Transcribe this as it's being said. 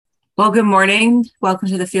Well, good morning. Welcome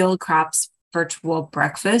to the Field Crops Virtual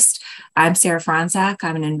Breakfast. I'm Sarah Franzak.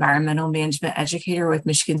 I'm an environmental management educator with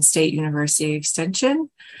Michigan State University Extension.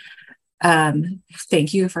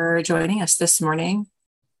 Thank you for joining us this morning.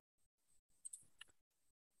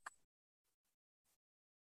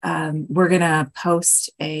 We're going to post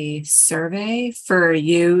a survey for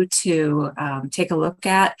you to take a look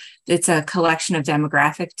at. It's a collection of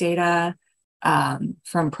demographic data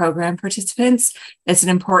from program participants. It's an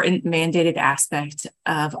important mandated aspect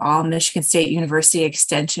of all Michigan State University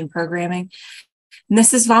Extension programming. And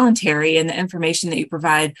this is voluntary, and the information that you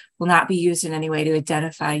provide will not be used in any way to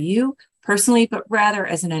identify you personally, but rather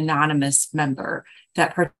as an anonymous member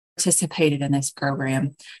that participated in this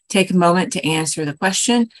program. Take a moment to answer the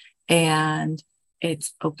question, and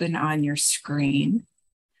it's open on your screen.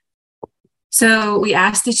 So we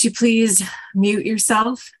ask that you please mute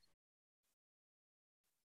yourself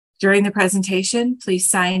during the presentation. Please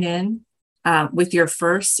sign in with your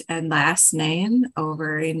first and last name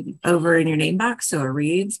over in your name box so it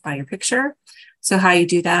reads by your picture. So how you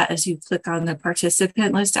do that is you click on the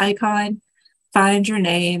participant list icon, find your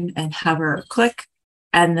name and hover or click,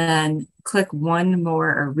 and then click one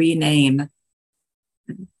more or rename,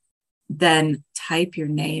 then type your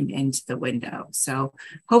name into the window. So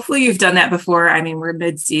hopefully you've done that before. I mean, we're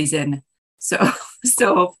mid-season, so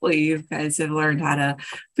hopefully you guys have learned how to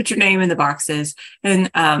put your name in the boxes. And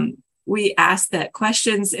we ask that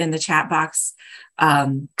questions in the chat box,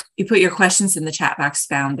 you put your questions in the chat box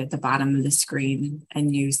found at the bottom of the screen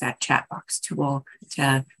and use that chat box tool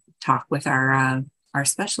to talk with our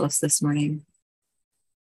specialist this morning,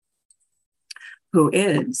 who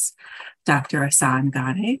is Dr. Hassan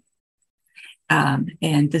Ghane.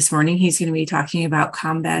 And this morning, he's going to be talking about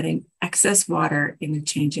combating excess water in a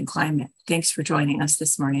changing climate. Thanks for joining us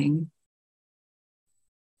this morning.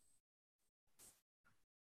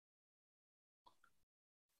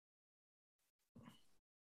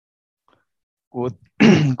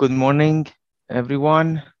 Good morning,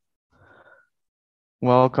 everyone.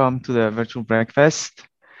 Welcome to the virtual breakfast.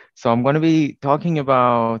 So I'm going to be talking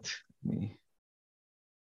about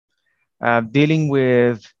dealing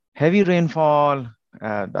with heavy rainfall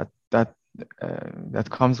that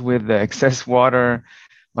comes with the excess water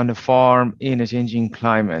on the farm in a changing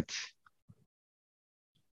climate.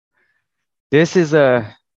 This is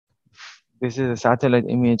a satellite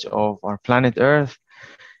image of our planet Earth.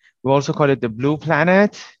 We also call it the blue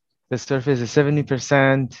planet. The surface is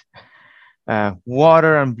 70%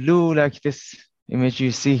 water and blue, like this image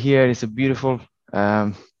you see here. It's a beautiful,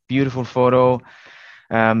 beautiful photo.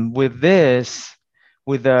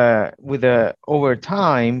 With the over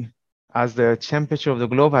time, as the temperature of the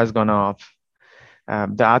globe has gone up,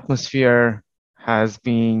 the atmosphere has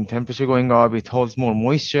been temperature going up. It holds more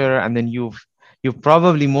moisture, and then you've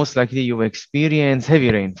probably most likely you've experienced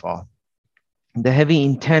heavy rainfall. The heavy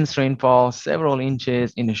intense rainfall, several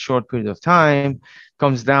inches in a short period of time,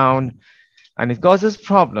 comes down and it causes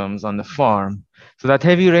problems on the farm. So that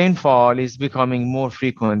heavy rainfall is becoming more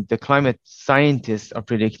frequent. The climate scientists are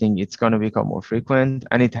predicting it's going to become more frequent,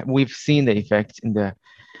 and we've seen the effects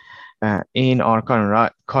in our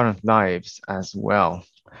current lives as well.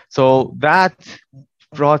 So that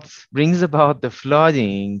brings about the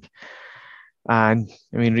flooding. And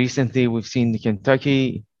I mean, recently we've seen the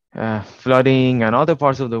Kentucky flooding, and other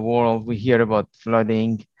parts of the world we hear about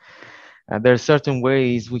flooding. There are certain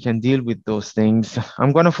ways we can deal with those things.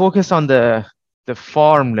 I'm going to focus on the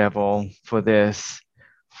farm level for this.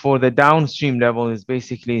 For the downstream level is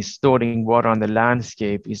basically storing water on the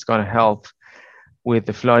landscape is going to help with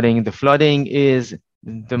the flooding. The flooding is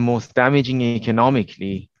the most damaging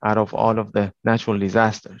economically out of all of the natural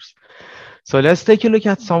disasters. So let's take a look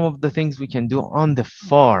at some of the things we can do on the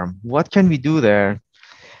farm. What can we do there?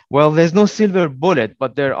 Well, there's no silver bullet,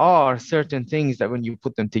 but there are certain things that when you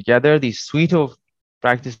put them together, these suite of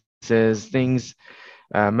practices, things,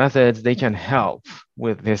 methods, they can help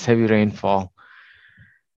with this heavy rainfall.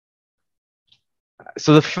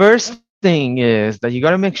 So the first thing is that you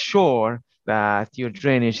got to make sure that your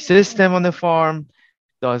drainage system on the farm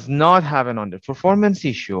does not have an underperformance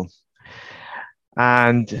issue.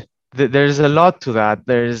 And there's a lot to that.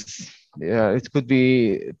 It could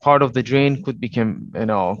be part of the drain could become,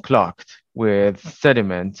 clogged with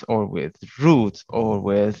sediment or with roots or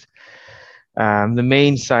with the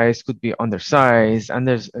main size could be undersized, and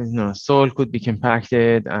there's, soil could be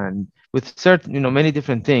compacted, and with certain, many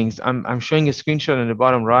different things. I'm showing a screenshot on the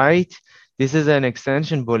bottom right. This is an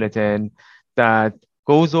extension bulletin that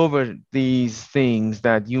goes over these things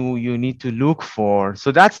that you need to look for.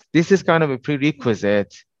 So this is kind of a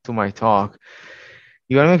prerequisite to my talk.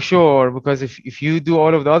 You got to make sure, because if you do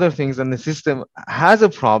all of the other things and the system has a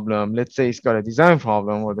problem, let's say it's got a design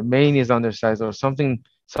problem or the main is undersized or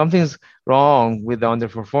something's wrong with the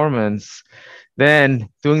underperformance, then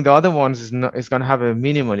doing the other ones is going to have a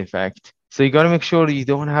minimal effect. So you got to make sure you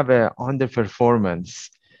don't have a underperformance.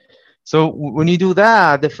 So when you do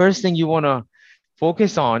that, the first thing you want to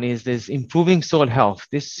focus on is this improving soil health.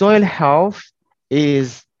 This soil health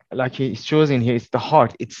is, like it shows in here, it's the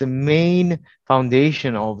heart. It's the main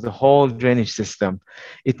foundation of the whole drainage system.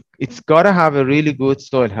 It's got to have a really good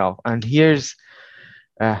soil health. And here's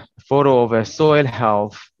a photo of a soil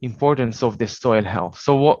health, importance of the soil health.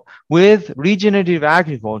 So with regenerative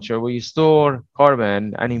agriculture, where you store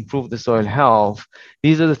carbon and improve the soil health,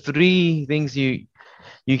 these are the three things you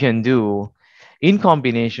can do in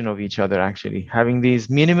combination of each other, actually. Having these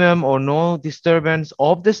minimum or no disturbance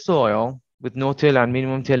of the soil with no till and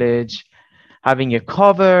minimum tillage, having a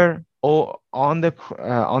cover or on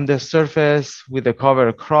the surface with a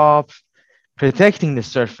cover crop, protecting the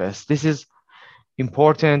surface. This is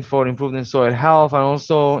important for improving soil health. And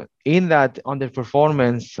also in that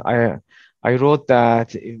underperformance, I wrote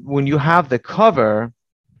that when you have the cover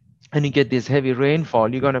and you get this heavy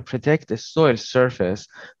rainfall, you're going to protect the soil surface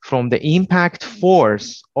from the impact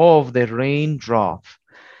force of the raindrop.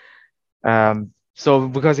 So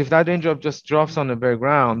because if that raindrop just drops on the bare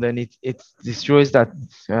ground, then it destroys that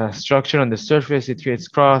structure on the surface, it creates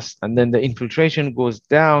crust, and then the infiltration goes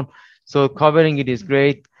down. So covering it is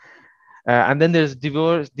great. And then there's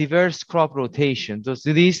diverse crop rotation. So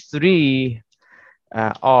these three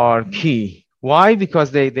are key. Why?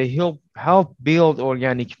 Because they help build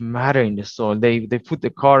organic matter in the soil. They put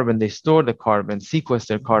the carbon, they store the carbon,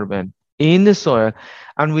 sequester carbon in the soil.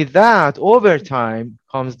 And with that, over time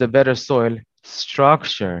comes the better soil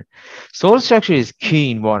structure. Soil structure is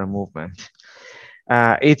key in water movement.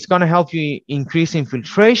 It's going to help you increase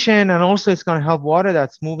infiltration, and also it's going to help water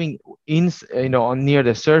that's moving in, near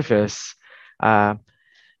the surface,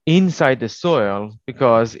 inside the soil,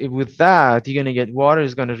 because with that, you're going to get water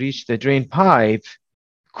is going to reach the drain pipe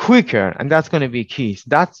quicker, and that's going to be key.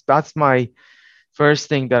 That's my first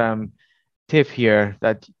thing that I'm tip here,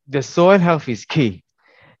 that the soil health is key.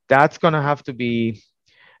 That's going to have to be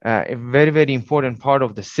a very, very important part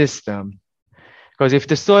of the system. Because if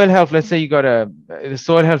the soil health, let's say you got the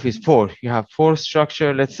soil health is poor, you have poor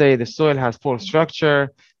structure, let's say the soil has poor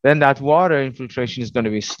structure, then that water infiltration is going to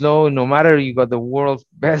be slow. No matter you got the world's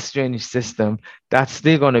best drainage system, that's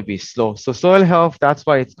still going to be slow. So soil health, that's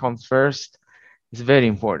why it comes first. It's very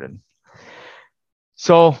important.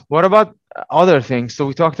 So what about other things? So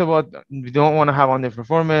we talked about we don't want to have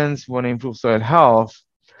underperformance, we want to improve soil health.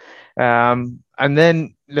 And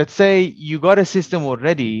then let's say you got a system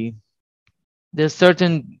already. There's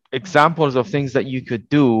certain examples of things that you could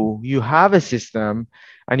do. You have a system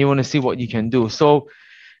and you want to see what you can do. So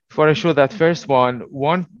before I show that first one,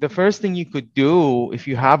 the first thing you could do if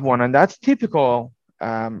you have one, and that's typical,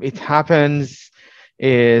 it happens,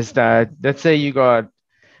 is that let's say you got,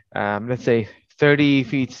 let's say 30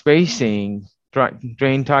 feet spacing,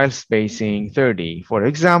 drain tile spacing 30, for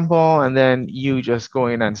example, and then you just go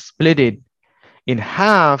in and split it in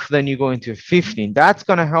half, then you go into 15. That's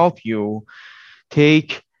going to help you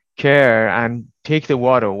take care and take the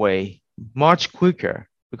water away much quicker,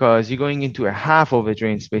 because you're going into a half of a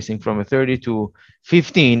drain spacing from a 30 to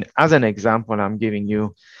 15, as an example I'm giving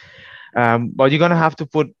you. But you're going to have to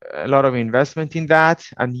put a lot of investment in that,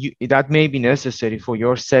 and that may be necessary for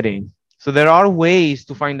your setting. So there are ways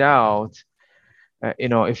to find out,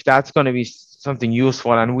 if that's going to be something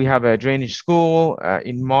useful. And we have a drainage school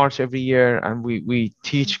in March every year, and we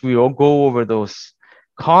all go over those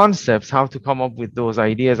concepts, how to come up with those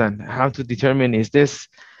ideas and how to determine, is this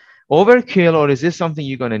overkill or is this something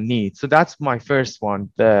you're going to need? So that's my first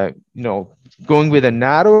one, going with a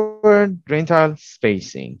narrower drain tile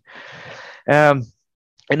spacing.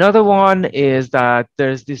 Another one is that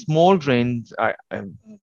there's this mold drain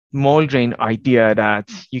idea,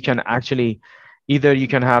 that you can actually, either you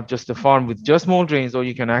can have just a farm with just mold drains, or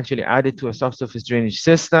you can actually add it to a subsurface drainage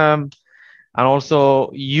system. And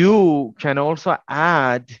also you can also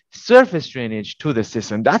add surface drainage to the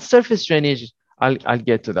system. That surface drainage, I'll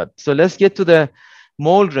get to that. So let's get to the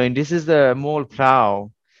mold drain. This is the mold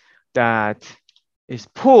plow that is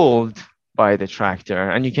pulled by the tractor.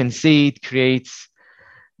 And you can see it creates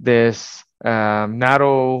this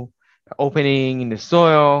narrow opening in the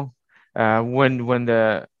soil.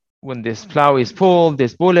 When this plow is pulled,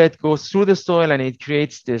 this bullet goes through the soil and it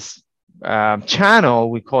creates this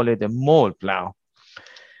channel. We call it a mold plow.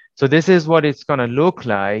 So this is what it's going to look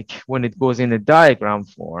like when it goes in a diagram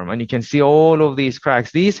form. And you can see all of these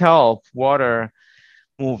cracks. These help water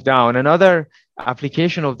move down. Another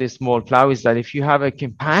application of this mold plow is that if you have a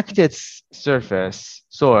compacted surface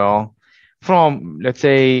soil from, let's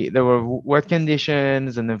say, there were wet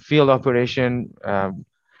conditions and the field operation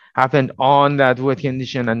happened on that wet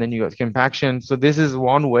condition, and then you got compaction. So this is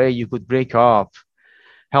one way you could break up,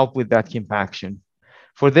 help with that compaction.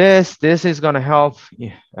 For this is going to help,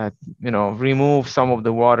 remove some of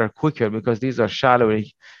the water quicker because these are shallow.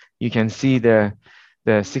 You can see the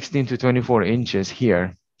 16 to 24 inches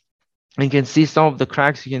here. You can see some of the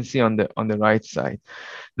cracks you can see on the right side.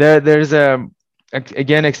 There's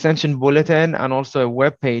again extension bulletin and also a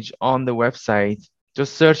web page on the website.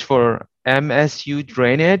 Just search for MSU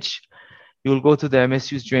drainage. You'll go to the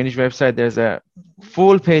MSU's drainage website. There's a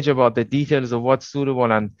full page about the details of what's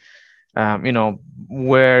suitable and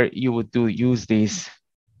where you would use these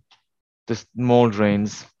mold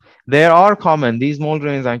drains. They are common. These mold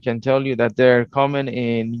drains, I can tell you that they're common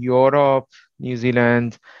in Europe, New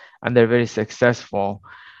Zealand, and they're very successful.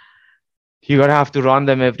 You're gonna have to run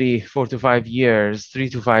them every 4 to 5 years, 3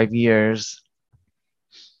 to 5 years.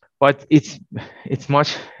 But it's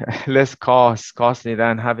much less costly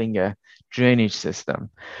than having a drainage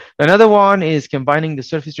system. Another one is combining the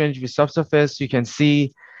surface drainage with subsurface. You can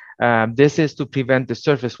see this is to prevent the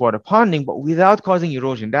surface water ponding, but without causing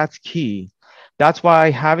erosion. That's key. That's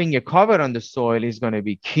why having a cover on the soil is going to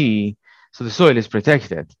be key. So the soil is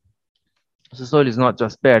protected. So the soil is not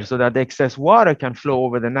just bare, so that the excess water can flow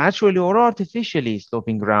over the naturally or artificially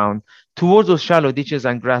sloping ground towards those shallow ditches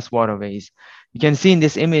and grass waterways. You can see in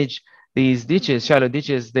this image, these ditches, shallow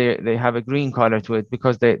ditches, they have a green color to it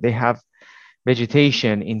because they have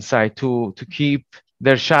vegetation inside to keep,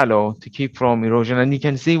 they're shallow, to keep from erosion. And you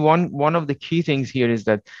can see one of the key things here is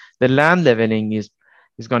that the land leveling is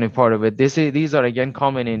going to be part of it. These are again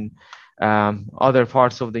common in other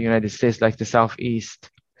parts of the United States, like the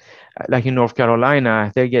Southeast, like in North Carolina.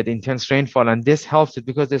 They get intense rainfall, and this helps it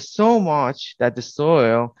because there's so much that the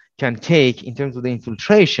soil can take in terms of the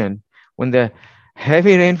infiltration. When the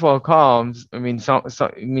heavy rainfall comes,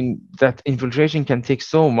 that infiltration can take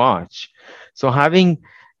so much. So having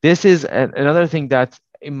this is another thing that,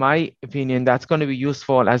 in my opinion, that's going to be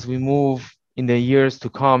useful as we move in the years to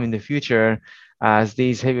come in the future, as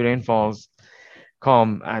these heavy rainfalls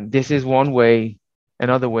come. And this is one way,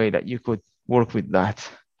 another way that you could work with that.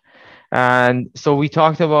 And so we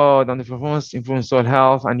talked about on the performance, improving soil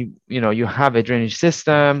health, and you have a drainage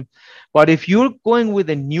system. But if you're going with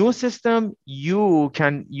a new system, you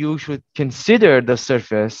should consider the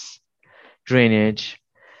surface drainage,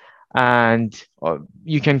 and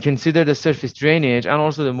you can consider the surface drainage and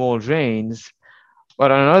also the mold drains.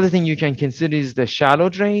 But another thing you can consider is the shallow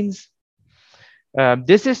drains.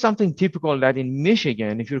 This is something typical that in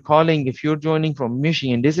Michigan, if you're joining from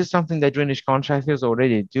Michigan, this is something that drainage contractors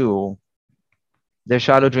already do. The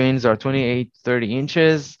shallow drains are 28, 30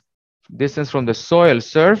 inches distance from the soil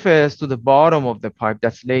surface to the bottom of the pipe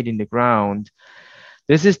that's laid in the ground.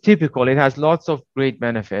 This is typical. It has lots of great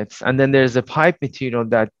benefits. And then there's a pipe material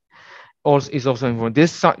that is also important.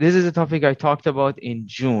 This is a topic I talked about in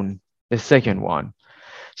June, the second one.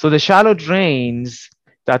 So the shallow drains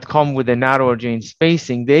that come with a narrower drain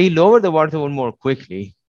spacing, they lower the water table more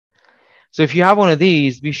quickly. So if you have one of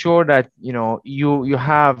these, be sure that you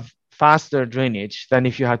have faster drainage than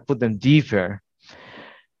if you had put them deeper.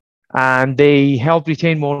 And they help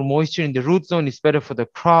retain more moisture in the root zone. It's better for the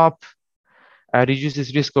crop,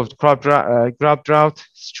 reduces risk of crop drought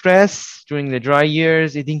stress during the dry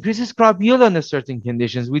years. It increases crop yield under certain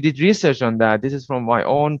conditions. We did research on that. This is from my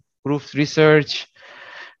own group's research.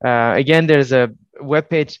 Again, there's a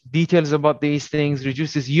webpage details about these things.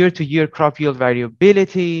 Reduces year-to-year crop yield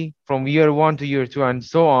variability from year 1 to year 2 and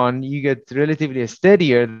so on. You get relatively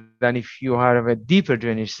steadier than if you have a deeper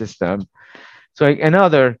drainage system. So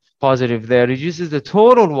another positive there, reduces the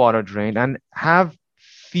total water drain and have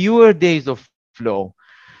fewer days of flow.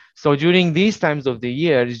 So during these times of the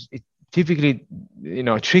year, it typically,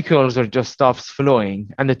 trickles or just stops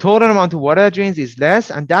flowing, and the total amount of water that drains is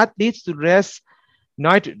less, and that leads to less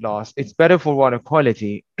nitrate loss. It's better for water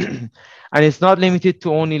quality. And it's not limited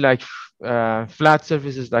to only like flat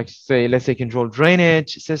surfaces, like let's say controlled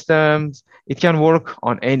drainage systems. It can work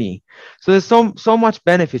on any. So there's so much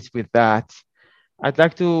benefits with that. I'd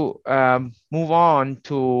like to move on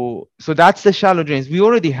to, so that's the shallow drains. We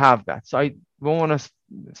already have that, so I won't want to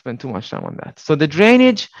spend too much time on that. So the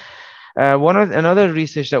drainage, another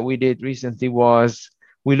research that we did recently was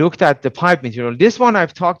we looked at the pipe material. This one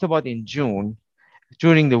I've talked about in June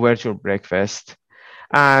during the virtual breakfast,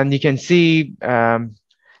 and you can see.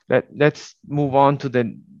 Let's move on to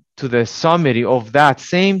to the summary of that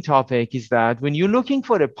same topic is that when you're looking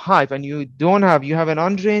for a pipe and you have an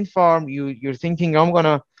undrained farm, you're thinking, I'm going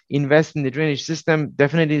to invest in the drainage system,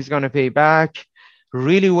 definitely it's going to pay back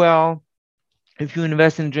really well if you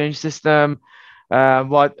invest in the drainage system.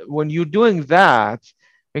 But when you're doing that,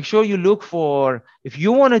 make sure you look for, if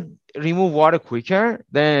you want to remove water quicker,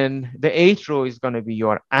 then the 8 row is going to be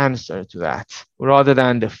your answer to that rather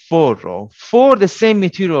than the 4 row for the same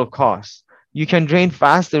material cost. You can drain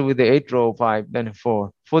faster with the 8 row pipe than a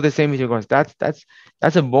 4 for the same material cost.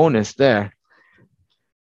 That's a bonus there.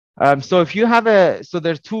 So if you have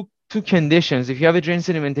there's two conditions. If you have a drain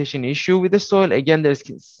sedimentation issue with the soil, again, there's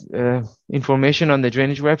information on the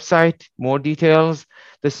drainage website, more details.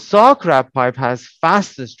 The sock wrap pipe has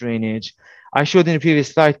fastest drainage. I showed in the previous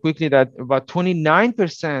slide quickly that about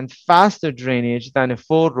 29% faster drainage than a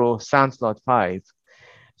 4 row sand slot pipe.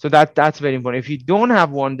 So that's very important. If you don't have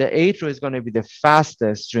one, the 8 row is going to be the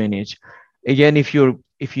fastest drainage. Again, if you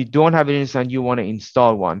don't have it and you want to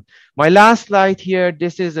install one. My last slide here,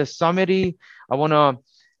 this is a summary. I want to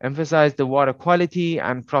emphasize the water quality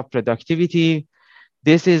and crop productivity.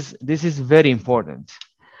 This is very important.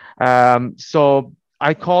 So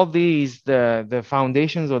I call these the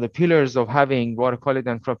foundations or the pillars of having water quality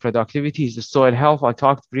and crop productivity is the soil health. I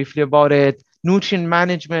talked briefly about it. Nutrient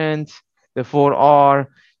management, the 4R,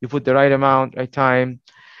 you put the right amount, right time.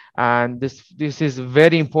 And this is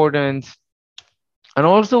very important. And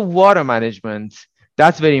also water management,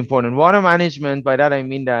 that's very important. Water management, by that I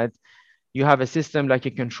mean that you have a system like a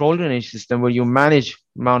controlled drainage system where you manage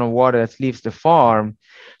amount of water that leaves the farm.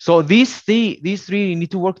 So these three need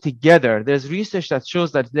to work together. There's research that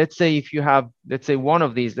shows that, let's say if you have, let's say one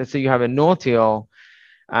of these, let's say you have a no-till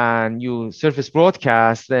and you surface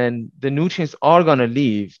broadcast, then the nutrients are going to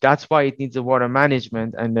leave. That's why it needs a water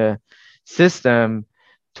management and a system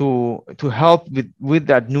to help with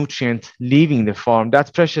that nutrient leaving the farm.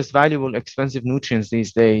 That's precious, valuable, expensive nutrients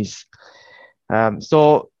these days.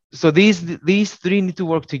 So these three need to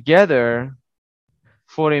work together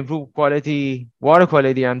for improved quality, water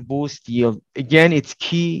quality, and boost yield. Again, it's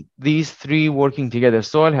key, these three working together: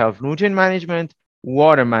 soil health, nutrient management,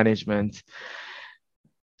 water management.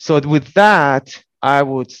 So with that, I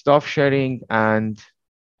would stop sharing and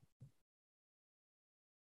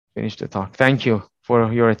finish the talk. Thank you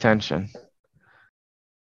for your attention.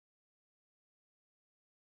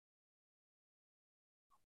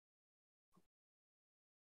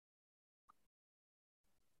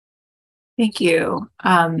 Thank you.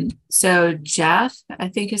 So Jeff, I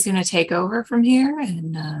think, is going to take over from here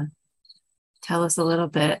and tell us a little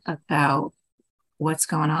bit about what's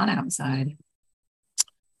going on outside.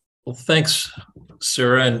 Well, thanks,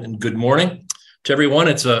 Sarah, and good morning to everyone.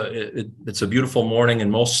 It's a beautiful morning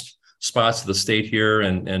in most spots of the state here,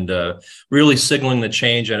 and really signaling the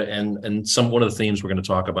change. And one of the themes we're going to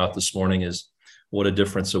talk about this morning is what a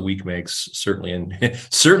difference a week makes, certainly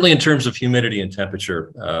in terms of humidity and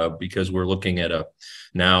temperature, because we're looking at a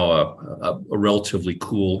relatively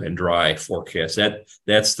cool and dry forecast.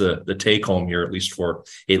 That's the take home here, at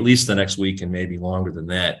least the next week and maybe longer than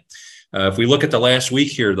that. If we look at the last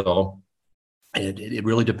week here, though, it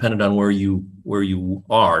really depended on where you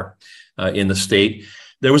are in the state.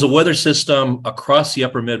 There was a weather system across the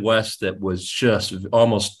upper Midwest that was just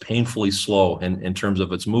almost painfully slow in terms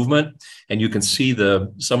of its movement. And you can see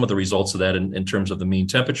some of the results of that in terms of the mean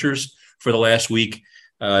temperatures for the last week.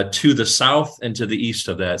 To the south and to the east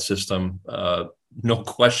of that system, no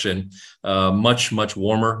question, much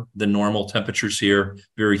warmer than normal temperatures here,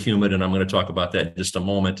 very humid, and I'm going to talk about that in just a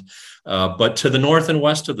moment. But to the north and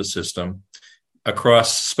west of the system,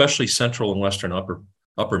 across especially central and western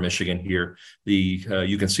upper Michigan here,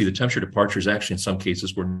 you can see the temperature departures actually in some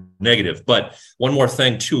cases were negative. But one more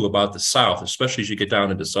thing too about the south, especially as you get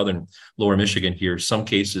down into southern lower Michigan here, some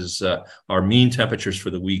cases our mean temperatures for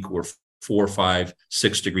the week were 4, 5,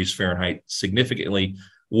 6 degrees Fahrenheit, significantly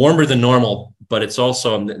warmer than normal. But it's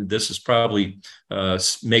also, this is probably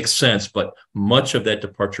makes sense, but much of that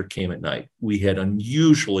departure came at night. We had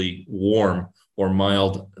unusually warm or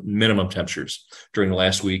mild minimum temperatures during the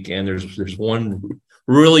last week, and there's one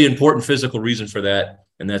really important physical reason for that,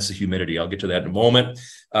 and that's the humidity. I'll get to that in a moment.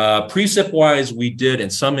 Precip-wise, in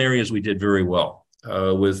some areas we did very well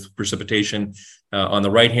with precipitation. On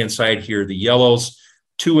the right-hand side here, the yellows,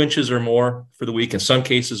 2 inches or more for the week. In some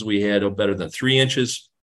cases, we had better than 3 inches.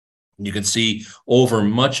 You can see over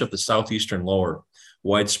much of the southeastern lower,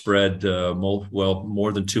 widespread,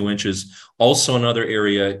 more than 2 inches. Also another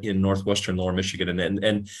area in northwestern lower Michigan.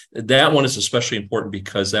 And that one is especially important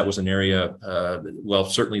because that was an area,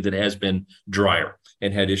 certainly that has been drier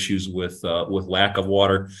and had issues with lack of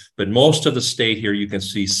water. But most of the state here, you can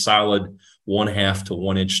see solid 1/2 to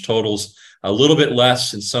 1 inch totals. A little bit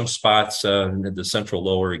less in some spots in the central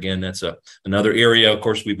lower. Again, that's another area, of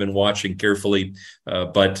course, we've been watching carefully,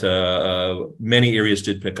 but many areas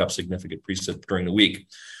did pick up significant precip during the week,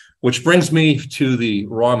 which brings me to the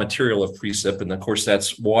raw material of precip. And of course,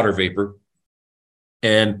 that's water vapor.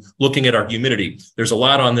 And looking at our humidity, there's a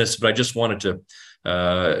lot on this, but I just wanted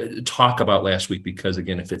to talk about last week because,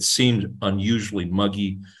 again, if it seemed unusually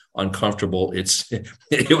muggy, uncomfortable,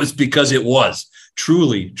 it was because it was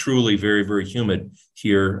truly very, very humid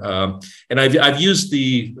here. And I've used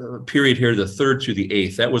the period here, the 3rd through the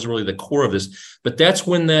 8th. That was really the core of this. But that's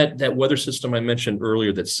when that weather system I mentioned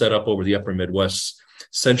earlier that set up over the upper Midwest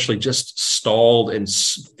essentially just stalled and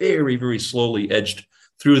very, very slowly edged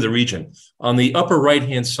through the region. On the upper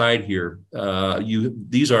right-hand side here,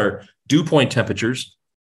 these are dew point temperatures.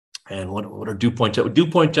 And what are dew point? Dew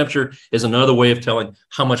point temperature is another way of telling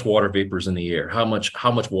how much water vapor is in the air, how much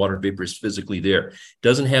water vapor is physically there. It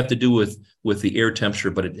doesn't have to do with the air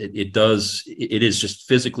temperature, but it is just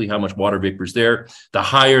physically how much water vapor is there. The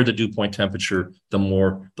higher the dew point temperature, the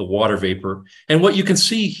more the water vapor. And what you can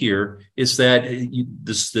see here is that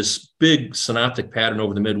this big synoptic pattern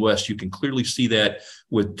over the Midwest, you can clearly see that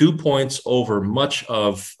with dew points over much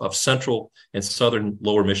of central and southern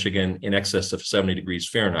lower Michigan in excess of 70 degrees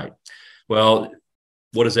Fahrenheit. Well,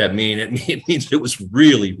 what does that mean? It means it was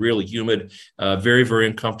really, really humid, very, very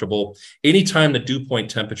uncomfortable. Anytime the dew point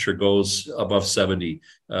temperature goes above 70,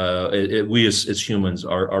 we as humans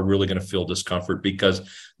are really going to feel discomfort because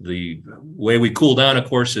the way we cool down, of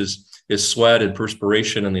course, is sweat and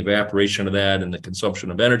perspiration and the evaporation of that and the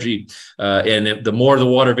consumption of energy. And the more the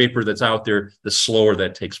water vapor that's out there, the slower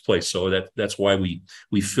that takes place. So that's why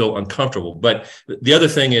we feel uncomfortable. But the other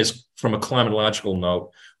thing is, from a climatological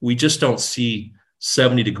note, we just don't see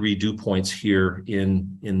 70-degree dew points here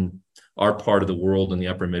in our part of the world in the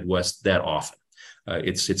upper Midwest that often.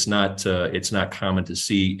 It's not common to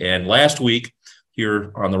see. And last week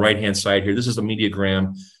here on the right-hand side here, this is a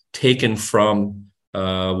mediogram taken from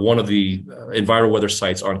one of the EnviroWeather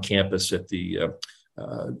sites on campus at the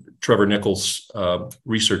Trevor Nichols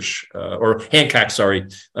Research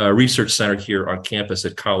Research Center here on campus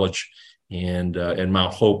at College and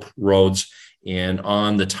Mount Hope Roads. And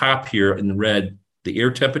on the top here in red, the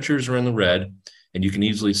air temperatures are in the red, and you can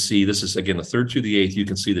easily see, this is, again, the 3rd through the 8th, you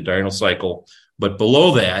can see the diurnal cycle. But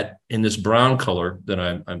below that, in this brown color that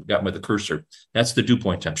I've got with the cursor, that's the dew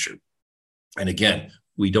point temperature. And again,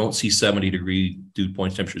 we don't see 70-degree dew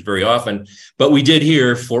point temperatures very often, but we did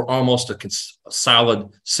here for almost a solid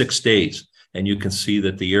 6 days. And you can see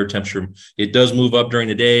that the air temperature, it does move up during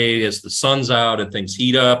the day as the sun's out and things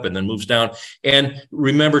heat up and then moves down. And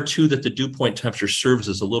remember, too, that the dew point temperature serves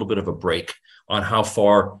as a little bit of a break on how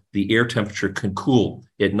far the air temperature can cool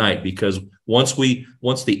at night, because once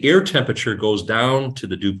the air temperature goes down to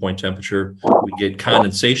the dew point temperature, we get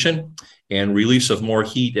condensation and release of more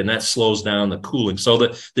heat, and that slows down the cooling. So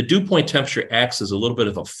the dew point temperature acts as a little bit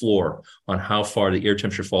of a floor on how far the air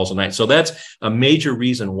temperature falls at night. So that's a major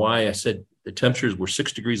reason why I said the temperatures were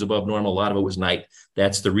 6 degrees above normal. A lot of it was night.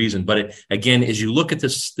 That's the reason. But again, as you look at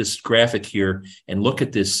this graphic here and look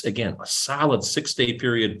at this, again, a solid 6-day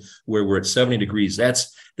period where we're at 70 degrees,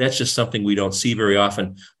 that's just something we don't see very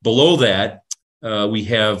often. Below that, we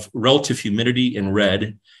have relative humidity in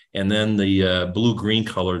red. And then the blue-green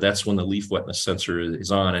color, that's when the leaf wetness sensor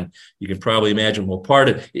is on. And you can probably imagine, well, part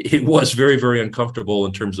of it was very, very uncomfortable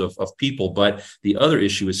in terms of people. But the other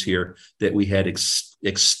issue is here that we had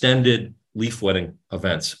extended leaf wetting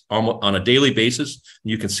events on a daily basis.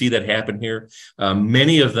 You can see that happen here.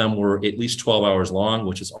 Many of them were at least 12 hours long,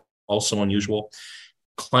 which is also unusual.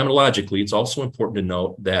 Climatologically, it's also important to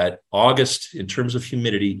note that August, in terms of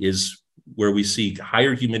humidity, is where we see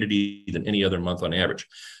higher humidity than any other month on average.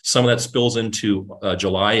 Some of that spills into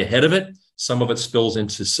July ahead of it. Some of it spills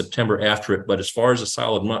into September after it. But as far as a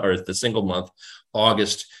solid month or the single month,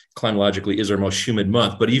 August climatologically is our most humid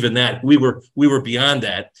month. But even that, we were beyond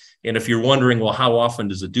that. And if you're wondering, well, how often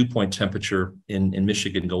does the dew point temperature in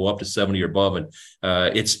Michigan go up to 70 or above? And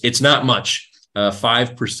it's not much.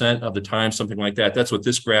 5% of the time, something like that. That's what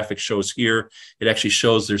this graphic shows here. It actually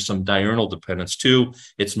shows there's some diurnal dependence too.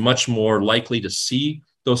 It's much more likely to see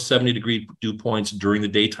those 70-degree dew points during the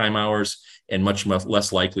daytime hours and much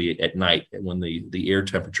less likely at night when the air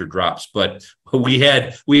temperature drops. But we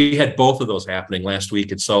had both of those happening last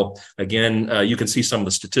week. And so again, you can see some of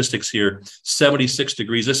the statistics here. 76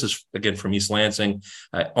 degrees. This is again from East Lansing.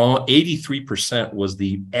 83% was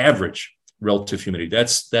the average relative humidity.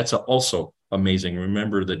 That's also amazing.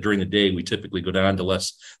 Remember that during the day, we typically go down to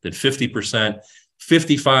less than 50%,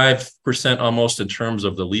 55% almost in terms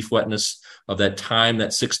of the leaf wetness of that time, that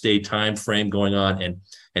 6-day time frame going on,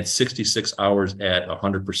 and 66 hours at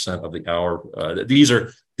 100% of the hour.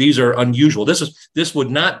 These are unusual. This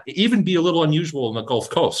would not even be a little unusual on the Gulf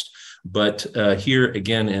Coast. But here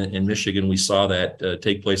again in Michigan, we saw that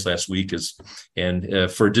take place last week.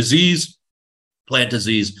 For disease, plant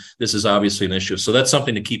disease, this is obviously an issue. So that's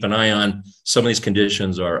something to keep an eye on. Some of these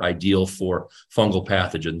conditions are ideal for fungal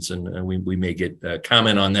pathogens, and we may get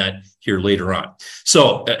comment on that here later on.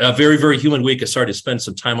 So a very, very humid week. I started to spend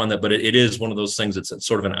some time on that, but it is one of those things that's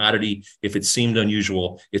sort of an oddity. If it seemed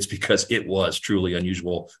unusual, it's because it was truly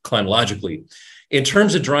unusual climatologically. In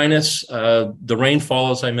terms of dryness, the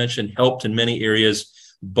rainfall, as I mentioned, helped in many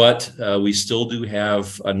areas, but we still do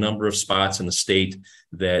have a number of spots in the state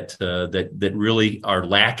that really are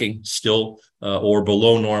lacking still or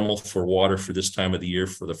below normal for water for this time of the year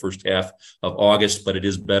for the first half of August, but it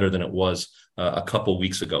is better than it was a couple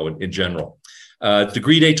weeks ago in general.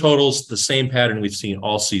 Degree day totals, the same pattern we've seen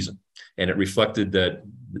all season, and it reflected that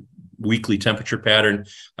weekly temperature pattern,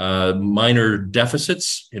 minor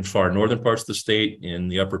deficits in far northern parts of the state, in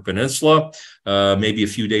the Upper Peninsula, maybe a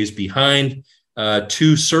few days behind,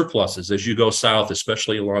 to surpluses as you go south,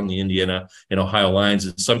 especially along the Indiana and Ohio lines.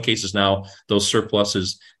 In some cases now, those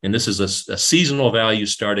surpluses, and this is a seasonal value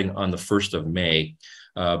starting on the 1st of May,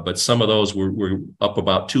 but some of those were up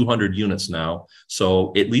about 200 units now.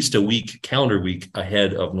 So at least a calendar week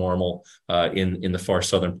ahead of normal in the far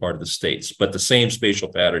southern part of the states, but the same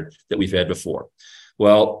spatial pattern that we've had before.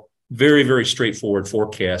 Well, very, very straightforward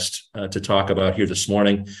forecast to talk about here this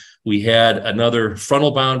morning. We had another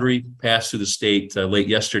frontal boundary pass through the state late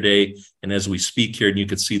yesterday. And as we speak here, and you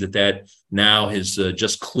can see that now has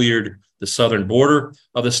just cleared the southern border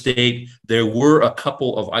of the state. There were a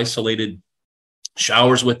couple of isolated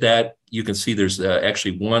showers with that. You can see there's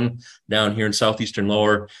actually one down here in southeastern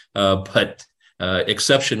lower, but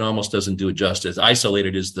exception almost doesn't do it justice.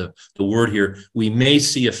 Isolated is the word here. We may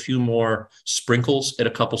see a few more sprinkles at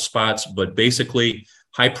a couple spots, but basically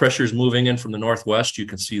high pressure is moving in from the northwest. You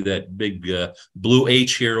can see that big blue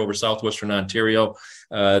H here over southwestern Ontario.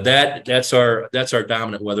 That's our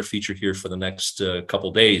dominant weather feature here for the next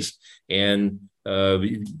couple days. And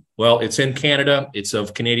well, it's in Canada. It's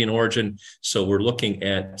of Canadian origin. So we're looking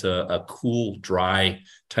at a cool, dry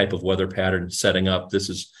type of weather pattern setting up. This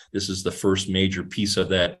is the first major piece of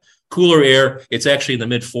that cooler air. It's actually in the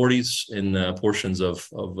mid 40s in portions of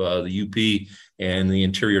the UP, and the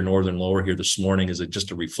interior northern lower here this morning is just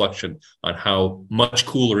a reflection on how much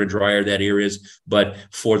cooler and drier that air is. But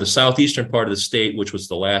for the southeastern part of the state, which was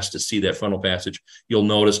the last to see that frontal passage, you'll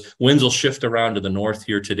notice winds will shift around to the north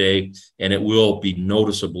here today, and it will be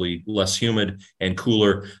noticeably less humid and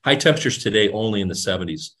cooler. High temperatures today only in the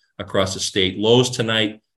 70s across the state. Lows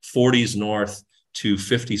tonight, 40s north to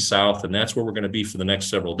 50 south, and that's where we're going to be for the next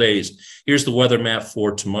several days. Here's the weather map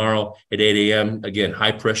for tomorrow at 8 a.m. Again,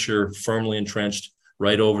 high pressure firmly entrenched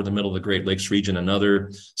right over the middle of the Great Lakes region.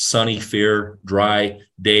 Another sunny, fair, dry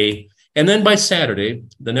day. And then by Saturday,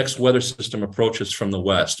 the next weather system approaches from the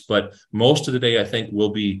west. But most of the day, I think,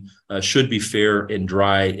 should be fair and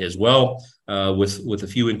dry as well, with a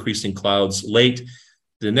few increasing clouds late.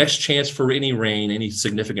 The next chance for any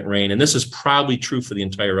significant rain, and this is probably true for the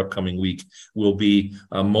entire upcoming week, will be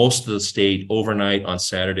most of the state overnight on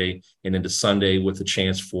Saturday and into Sunday, with a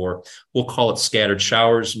chance for, we'll call it scattered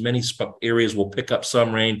showers. Many areas will pick up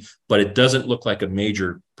some rain, but it doesn't look like a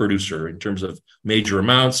major producer in terms of major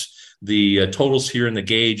amounts. The totals here in the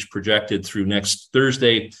gauge projected through next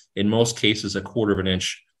Thursday, in most cases, 1/4 of an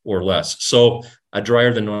inch or less. So a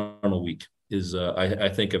drier than normal week is, I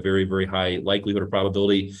think, a very, very high likelihood or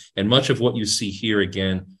probability. And much of what you see here,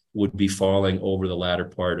 again, would be falling over the latter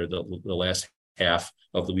part of the last half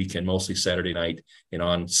of the weekend, mostly Saturday night and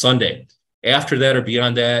on Sunday. After that or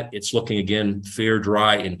beyond that, it's looking, again, fair,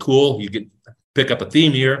 dry, and cool. You pick up a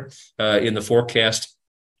theme here in the forecast.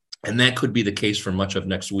 And that could be the case for much of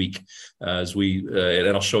next week. And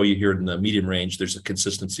I'll show you here in the medium range, there's a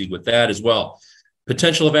consistency with that as well.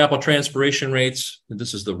 Potential evapotranspiration rates.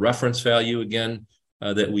 This is the reference value, again,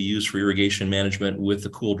 that we use for irrigation management with the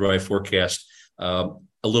cool, dry forecast, a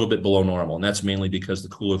little bit below normal. And that's mainly because the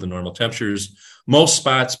cooler than normal temperatures. Most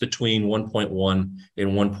spots between 1.1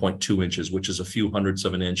 and 1.2 inches, which is a few hundredths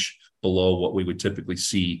of an inch below what we would typically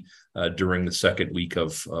see during the second week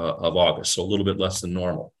of August, so a little bit less than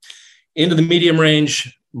normal. Into the medium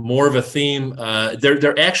range, more of a theme.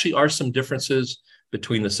 There actually are some differences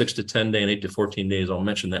between the 6 to 10 day and 8 to 14 days. I'll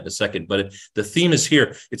mention that in a second, but the theme is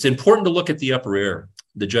here. It's important to look at the upper air,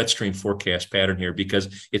 the jet stream forecast pattern here,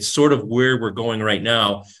 because it's sort of where we're going right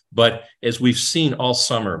now. But as we've seen all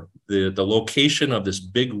summer, the location of this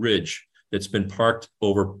big ridge that's been parked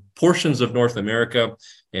over portions of North America,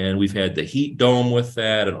 and we've had the heat dome with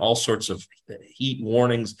that and all sorts of heat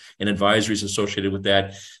warnings and advisories associated with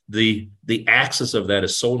that. The axis of that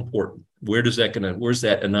is so important. Where's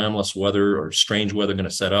that anomalous weather or strange weather going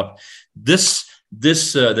to set up?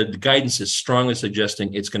 The guidance is strongly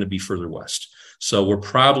suggesting it's going to be further west. So we're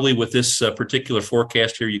probably, with this particular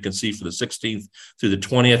forecast here, you can see for the 16th through the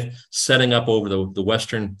 20th, setting up over the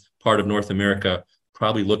western part of North America,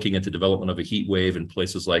 probably looking at the development of a heat wave in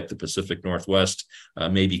places like the Pacific Northwest,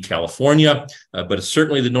 maybe California, but it's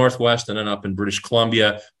certainly the Northwest and then up in British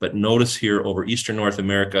Columbia. But notice here over Eastern North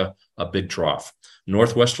America, a big trough.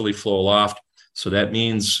 Northwesterly flow aloft. So that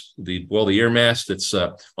means the air mass that's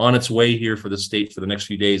on its way here for the state for the next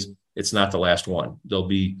few days, it's not the last one. There'll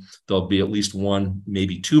be at least one,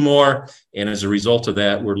 maybe two more. And as a result of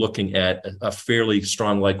that, we're looking at a fairly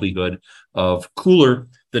strong likelihood of cooler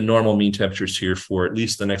than normal mean temperatures here for at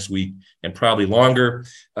least the next week and probably longer.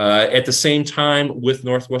 At the same time, with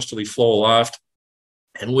northwesterly flow aloft,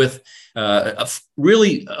 and with a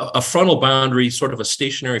frontal boundary, sort of a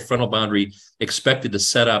stationary frontal boundary expected to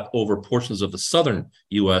set up over portions of the southern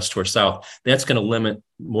U.S. to our south, that's going to limit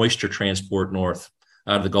moisture transport north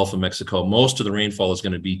out of the Gulf of Mexico. Most of the rainfall is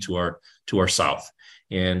going to be to our south.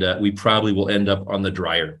 And we probably will end up on the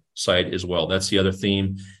drier side as well. That's the other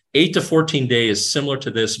theme. 8 to 14 days is similar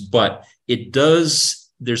to this, but there's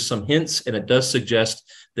some hints, and it does suggest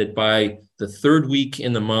that by the third week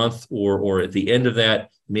in the month or at the end of that,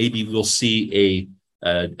 maybe we'll see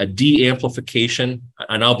a de-amplification,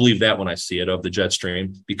 and I'll believe that when I see it, of the jet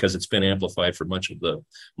stream, because it's been amplified for much of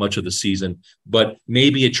the season. But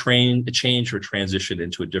maybe a change or transition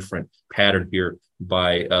into a different pattern here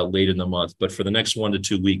by late in the month. But for the next 1 to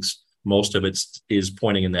 2 weeks, most of it is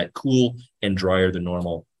pointing in that cool and drier than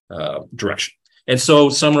normal direction. And so,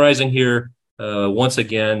 summarizing here, once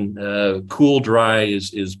again, cool, dry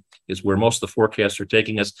is where most of the forecasts are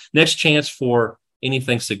taking us. Next chance for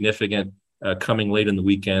anything significant coming late in the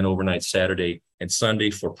weekend, overnight Saturday and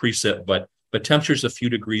Sunday for precip, but temperatures a few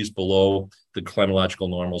degrees below the climatological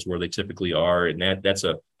normals where they typically are, and that's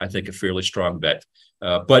I think a fairly strong bet.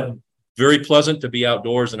 But very pleasant to be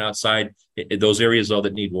outdoors and outside. Those areas, though,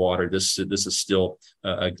 that need water, this is still,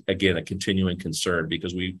 again, a continuing concern,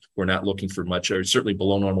 because we're not looking for much, or certainly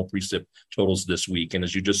below normal precip totals this week. And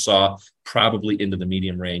as you just saw, probably into the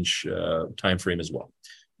medium range time frame as well.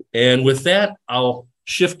 And with that, I'll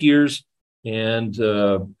shift gears and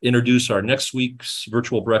introduce our next week's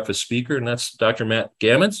virtual breakfast speaker, and that's Dr. Matt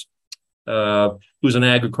Gammons, who's an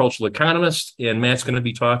agricultural economist. And Matt's going to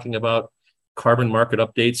be talking about carbon market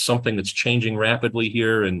updates, something that's changing rapidly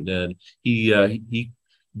here, and he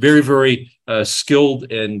very, very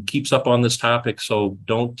skilled and keeps up on this topic. So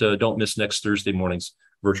don't miss next Thursday morning's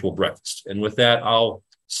virtual breakfast. And with that, I'll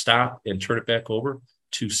stop and turn it back over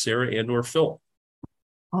to Sarah and/or Phil.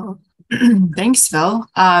 Well, thanks, Phil.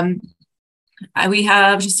 We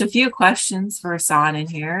have just a few questions for Hassan in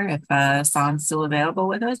here, if Hassan's still available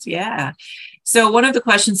with us. Yeah. So one of the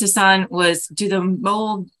questions, Hassan, was, do the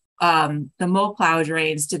mold plow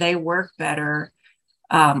drains, do they work better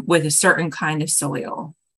with a certain kind of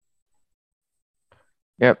soil?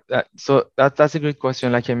 Yep. So that's a good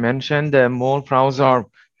question. Like I mentioned, the mold plows are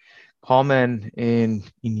common in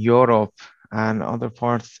Europe and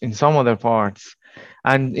in some other parts.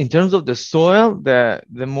 And in terms of the soil, the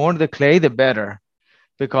more the clay, the better,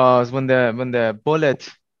 because when the bullet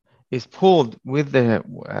is pulled with the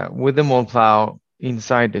mold plow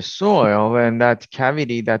inside the soil, and that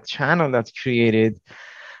cavity, that channel that's created,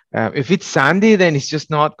 if it's sandy, then it's just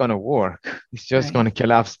not going to work. It's just going to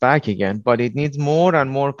collapse back again. But it needs more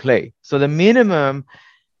and more clay. So the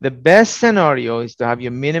best scenario is to have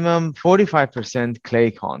your minimum 45%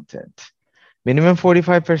 clay content, minimum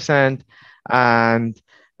 45%, and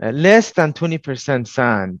less than 20%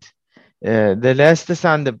 sand. The less the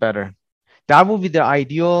sand, the better. That would be the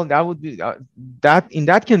ideal. That would be that in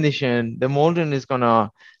that condition, the molding is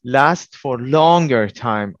gonna last for longer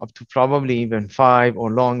time, up to probably even 5 or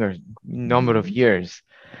longer number of years.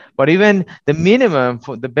 But even the minimum,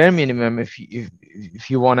 for the bare minimum, if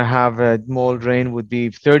you want to have a mold drain, would be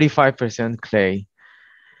 35% clay.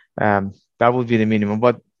 That would be the minimum.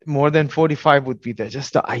 But more than 45 would be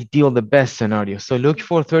just the ideal, the best scenario. So look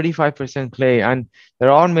for 35% clay, and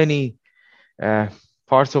there are many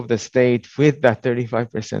parts of the state with that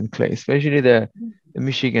 35% clay, especially the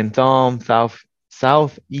Michigan Dome,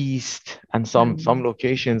 southeast, and some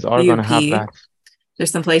locations are going to have that.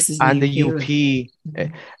 There's some places in and the UP,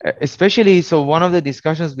 especially. So one of the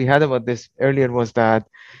discussions we had about this earlier was that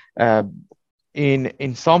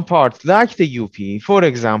in some parts, like the UP, for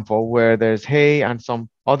example, where there's hay and some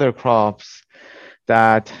other crops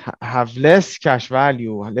that have less cash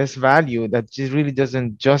value, less value, that just really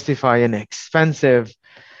doesn't justify an expensive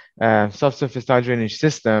subsurface tile drainage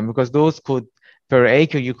system, because those could, per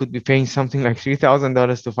acre, you could be paying something like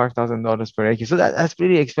 $3,000 to $5,000 per acre. So that's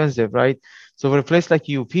pretty expensive, right? So for a place like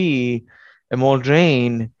UP, a mold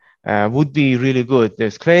drain would be really good.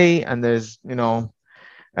 There's clay and there's,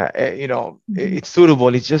 it's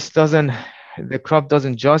suitable. It just doesn't, the crop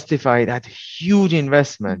doesn't justify that huge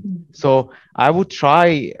investment. So I would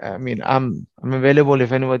try, I mean, I'm available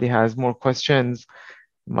if anybody has more questions.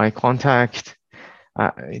 My contact,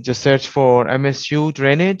 just search for MSU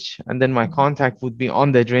drainage, and then my contact would be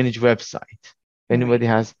on the drainage website. If anybody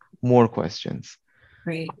has more questions.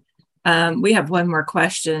 Great. We have one more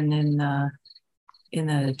question in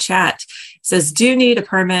the chat. It says, do you need a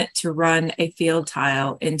permit to run a field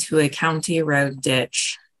tile into a county road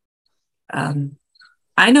ditch?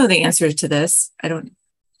 I know the answer to this. I don't.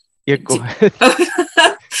 Yeah, go ahead.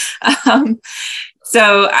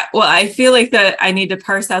 So, well, I feel like that I need to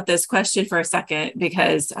parse out this question for a second,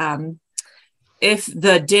 because if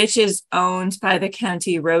the ditch is owned by the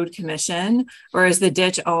county road commission, or is the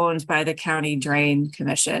ditch owned by the county drain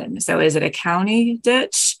commission? So is it a county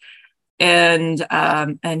ditch? And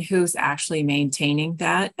who's actually maintaining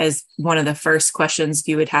that, as one of the first questions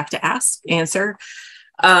you would have to answer.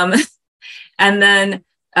 And then,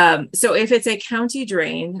 so if it's a county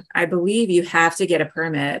drain, I believe you have to get a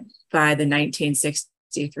permit by the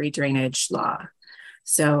 1963 drainage law.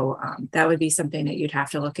 So that would be something that you'd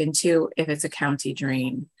have to look into if it's a county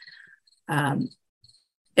drain. And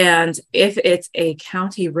if it's a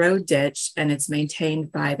county road ditch and it's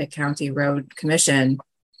maintained by the county road commission,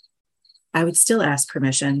 I would still ask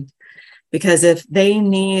permission, because if they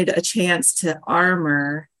need a chance to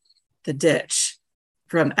armor the ditch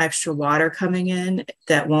from extra water coming in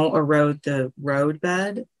that won't erode the road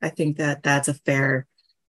bed, I think that that's a fair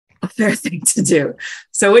thing to do.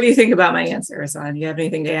 So what do you think about my answer, Hassan? Do you have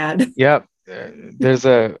anything to add? Yeah, there's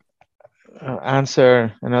a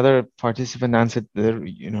answer. Another participant answered the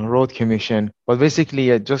road commission, but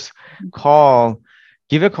basically just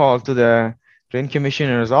give a call to the drain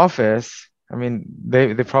commissioner's office. I mean,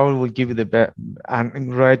 they probably will give you the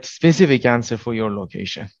right specific answer for your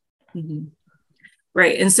location. Mm-hmm.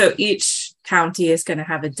 Right. And so each county is going to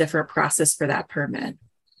have a different process for that permit.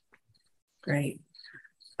 Great.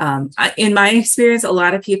 In my experience, a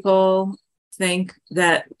lot of people think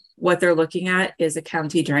that what they're looking at is a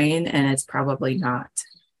county drain, and it's probably not.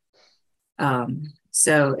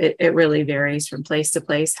 So it really varies from place to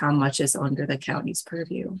place how much is under the county's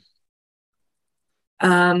purview.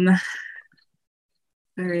 All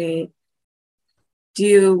right. Do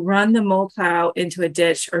you run the mold plow into a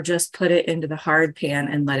ditch, or just put it into the hard pan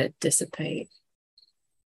and let it dissipate?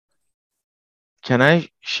 Can I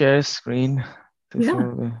share a screen?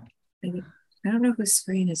 Yeah. I don't know whose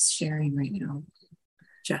screen is sharing right now.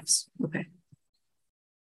 Jeff's. Okay.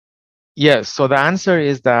 Yeah. So the answer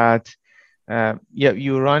is that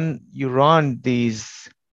you run these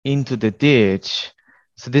into the ditch.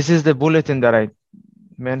 So this is the bulletin that I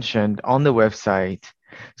mentioned on the website.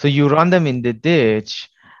 So you run them in the ditch.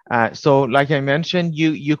 So like I mentioned,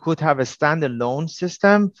 you could have a standalone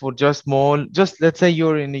system for just let's say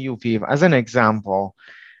you're in the UP as an example,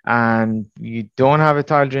 and you don't have a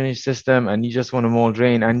tile drainage system and you just want a mold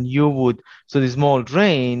drain, and so these mold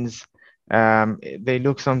drains, they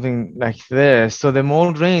look something like this. So the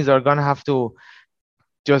mold drains are gonna have to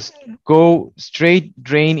just go straight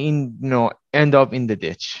drain in, end up in the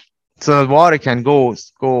ditch. So the water can go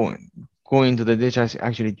into the ditch,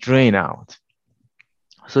 actually drain out.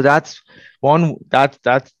 So that's one, that's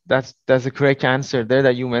a correct answer there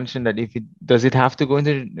that you mentioned, that does it have to go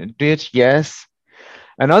into the ditch? Yes.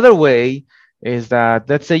 Another way is that,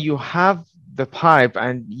 let's say you have the pipe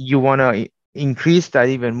and you want to increase that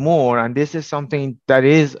even more. And this is something that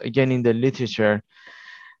is, again, in the literature,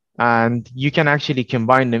 and you can actually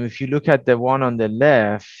combine them. If you look at the one on the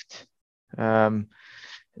left,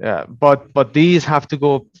 but these have to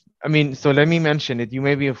go, so let me mention it. You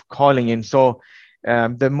may be calling in. So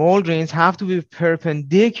the mold drains have to be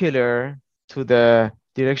perpendicular to the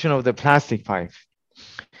direction of the plastic pipe.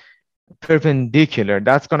 perpendicular.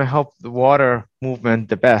 That's going to help the water movement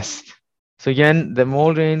the best. So again, the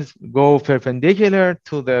mold drains go perpendicular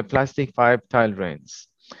to the plastic pipe tile drains.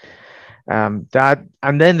 And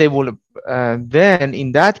then they will, then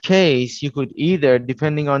in that case, you could either,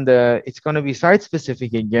 depending on it's going to be site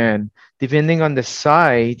specific again, depending on the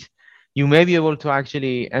site, you may be able to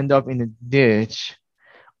actually end up in a ditch.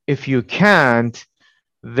 If you can't,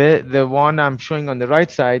 the one I'm showing on the right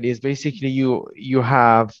side is basically you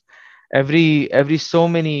have every so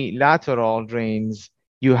many lateral drains,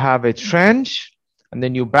 you have a trench, and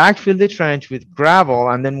then you backfill the trench with gravel,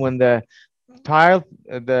 and then when the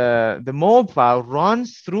mold plow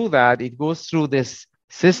runs through that, it goes through this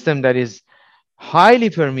system that is highly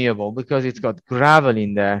permeable because it's got gravel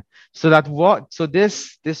in there. So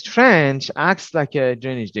this trench acts like a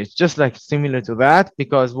drainage ditch, just like similar to that,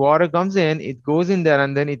 because water comes in, it goes in there,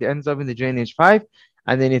 and then it ends up in the drainage pipe,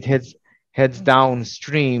 and then it heads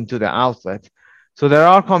downstream to the outlet. So there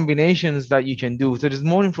are combinations that you can do. So there's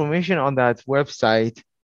more information on that website,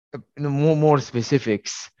 more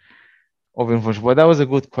specifics of information. But that was a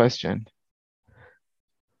good question.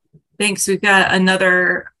 Thanks. We've got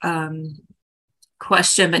another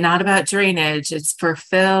question, but not about drainage. It's for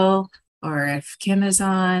Phil, or if Kim is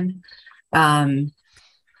on.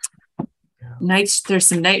 There's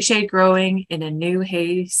some nightshade growing in a new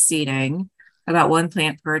hay seeding, about 1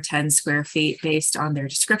 plant per 10 square feet based on their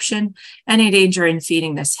description. Any danger in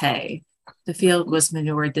feeding this hay? The field was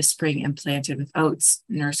manured this spring and planted with oats,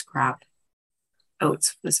 nurse crop.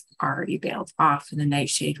 Oats was already baled off, and the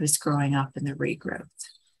nightshade was growing up in the regrowth.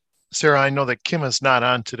 Sarah, I know that Kim is not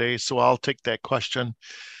on today, so I'll take that question.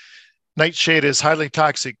 Nightshade is highly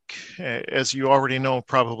toxic, as you already know,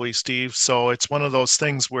 probably, Steve. So it's one of those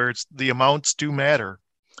things where the amounts do matter.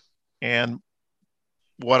 And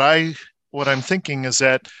what I'm thinking is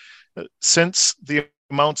that since the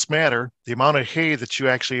amounts matter, the amount of hay that you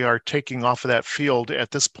actually are taking off of that field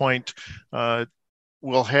at this point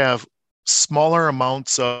will have smaller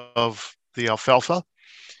amounts of the alfalfa.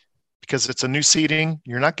 Because it's a new seeding,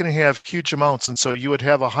 you're not going to have huge amounts. And so you would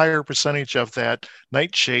have a higher percentage of that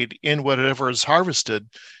nightshade in whatever is harvested,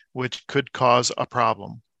 which could cause a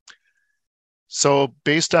problem. So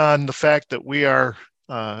based on the fact that we are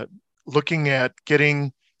looking at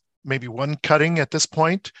getting maybe 1 cutting at this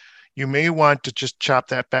point, you may want to just chop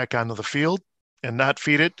that back onto the field and not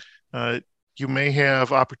feed it. You may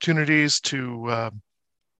have opportunities to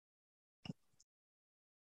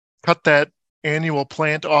cut that annual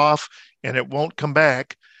plant off and it won't come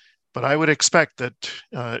back. But I would expect that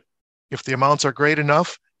if the amounts are great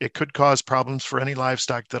enough, it could cause problems for any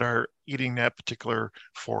livestock that are eating that particular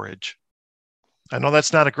forage. I know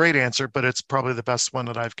that's not a great answer, but it's probably the best one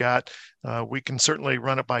that I've got. We can certainly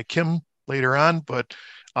run it by Kim later on, but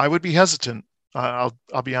I would be hesitant. I'll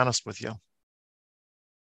be honest with you.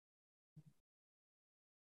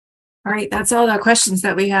 All right, that's all the questions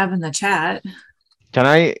that we have in the chat. Can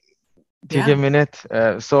I take a minute?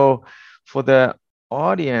 So for the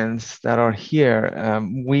audience that are here,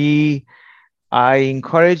 I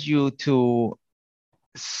encourage you to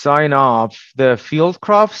sign up the field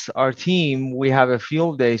crops. Our team, we have a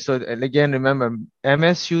field day. So again, remember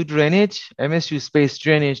MSU drainage, MSU space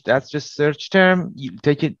drainage, that's just search term. You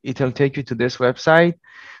take it, it'll take you to this website.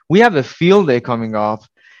 We have a field day coming up,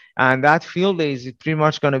 and that field day is pretty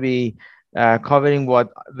much going to be covering what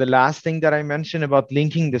the last thing that I mentioned about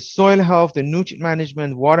linking the soil health, the nutrient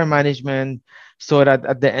management, water management, so that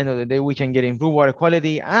at the end of the day, we can get improved water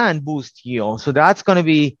quality and boost yield. So that's going to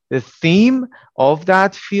be the theme of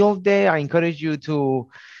that field day. I encourage you to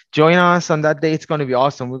join us on that day. It's going to be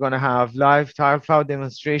awesome. We're going to have live tile plow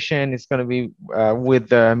demonstration. It's going to be with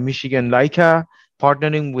the Michigan LICA,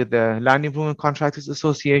 partnering with the Land Improvement Contractors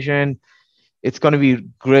Association. It's going to be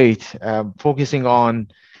great, focusing on,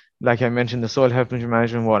 like I mentioned, the soil health, nutrient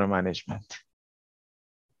management, water management.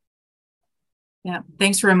 Yeah,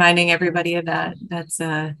 thanks for reminding everybody of that. That's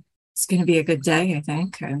it's going to be a good day, I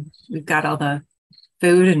think. And we've got all the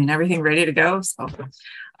food and everything ready to go. So,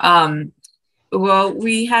 well,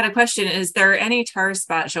 we had a question. Is there any tar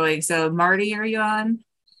spot showing? So, Marty, are you on?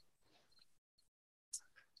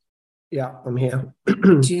 Yeah, I'm here.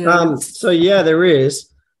 So yeah, there is.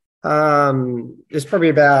 There's probably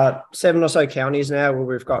about 7 or so counties now where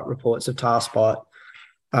we've got reports of tar spot.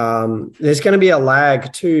 There's going to be a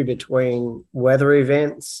lag too between weather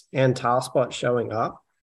events and tar spot showing up.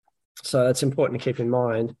 So that's important to keep in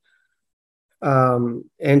mind.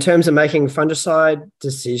 In terms of making fungicide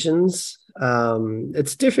decisions,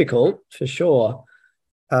 it's difficult for sure.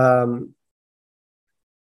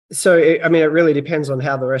 So, it really depends on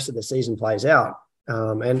how the rest of the season plays out.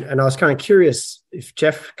 And I was kind of curious if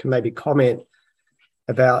Jeff can maybe comment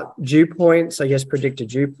about dew points, I guess predicted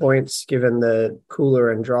dew points, given the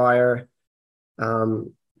cooler and drier,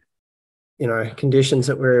 conditions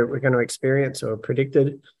that we're going to experience or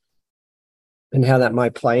predicted, and how that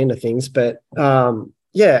might play into things. But and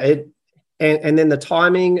then the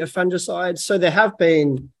timing of fungicides. So there have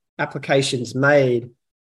been applications made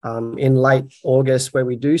in late August where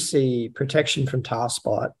we do see protection from tar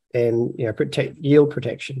spot and yield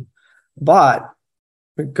protection, but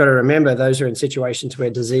we've got to remember those are in situations where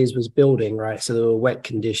disease was building, right? So there were wet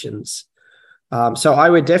conditions. So I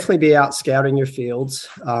would definitely be out scouting your fields.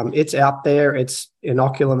 It's out there. It's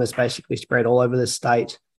inoculum is basically spread all over the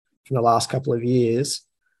state in the last couple of years.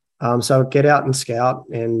 So get out and scout,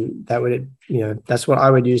 and that would, that's what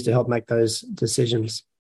I would use to help make those decisions.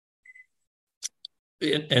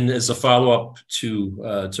 And as a follow-up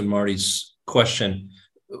to Marty's question,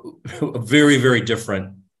 a very, very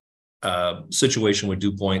different situation with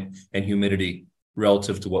dew point and humidity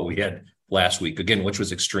relative to what we had last week, again, which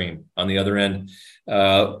was extreme. On the other end,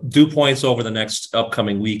 dew points over the next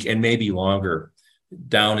upcoming week and maybe longer,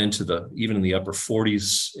 down into even in the upper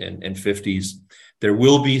 40s and 50s. There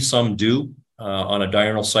will be some dew on a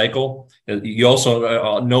diurnal cycle. You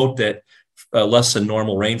also note that less than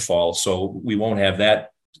normal rainfall, so we won't have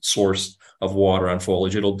that source of water on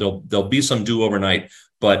foliage. There'll be some dew overnight,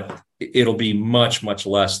 but it'll be much, much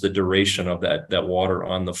less the duration of that water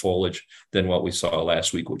on the foliage than what we saw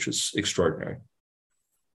last week, which was extraordinary.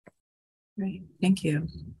 Great, thank you.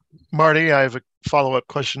 Marty, I have a follow-up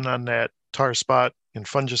question on that tar spot and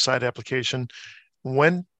fungicide application.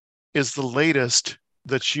 When is the latest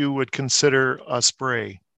that you would consider a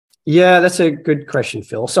spray? Yeah, that's a good question,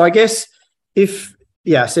 Phil. So I guess so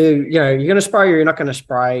you're going to spray or you're not going to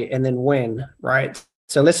spray, and then when, right?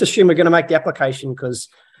 So let's assume we're going to make the application because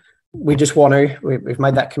we just want to. We've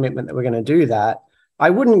made that commitment that we're going to do that. I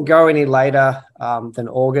wouldn't go any later than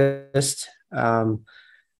August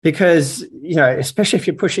because, especially if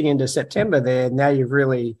you're pushing into September there, now you've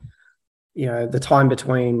really, the time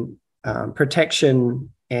between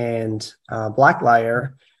protection and black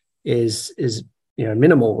layer is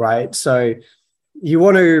minimal, right? So you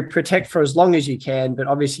want to protect for as long as you can, but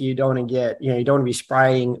obviously you don't want to get, you don't want to be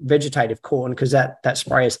spraying vegetative corn because that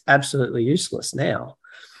spray is absolutely useless now.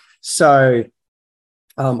 So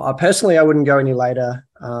I wouldn't go any later,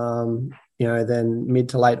 than mid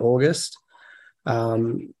to late August.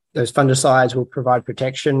 Those fungicides will provide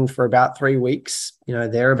protection for about 3 weeks,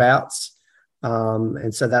 thereabouts.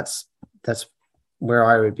 And so that's where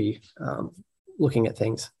I would be looking at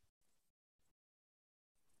things.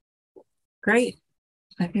 Great.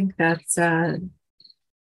 I think that's the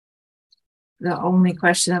only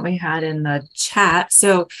question that we had in the chat.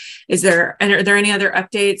 So are there any other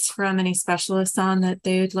updates from any specialists on that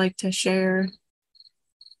they would like to share?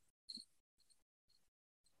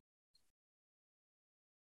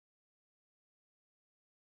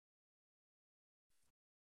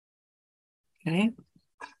 Okay.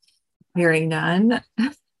 Hearing none.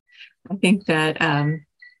 I think that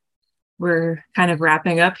we're kind of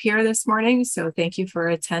wrapping up here this morning. So thank you for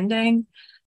attending.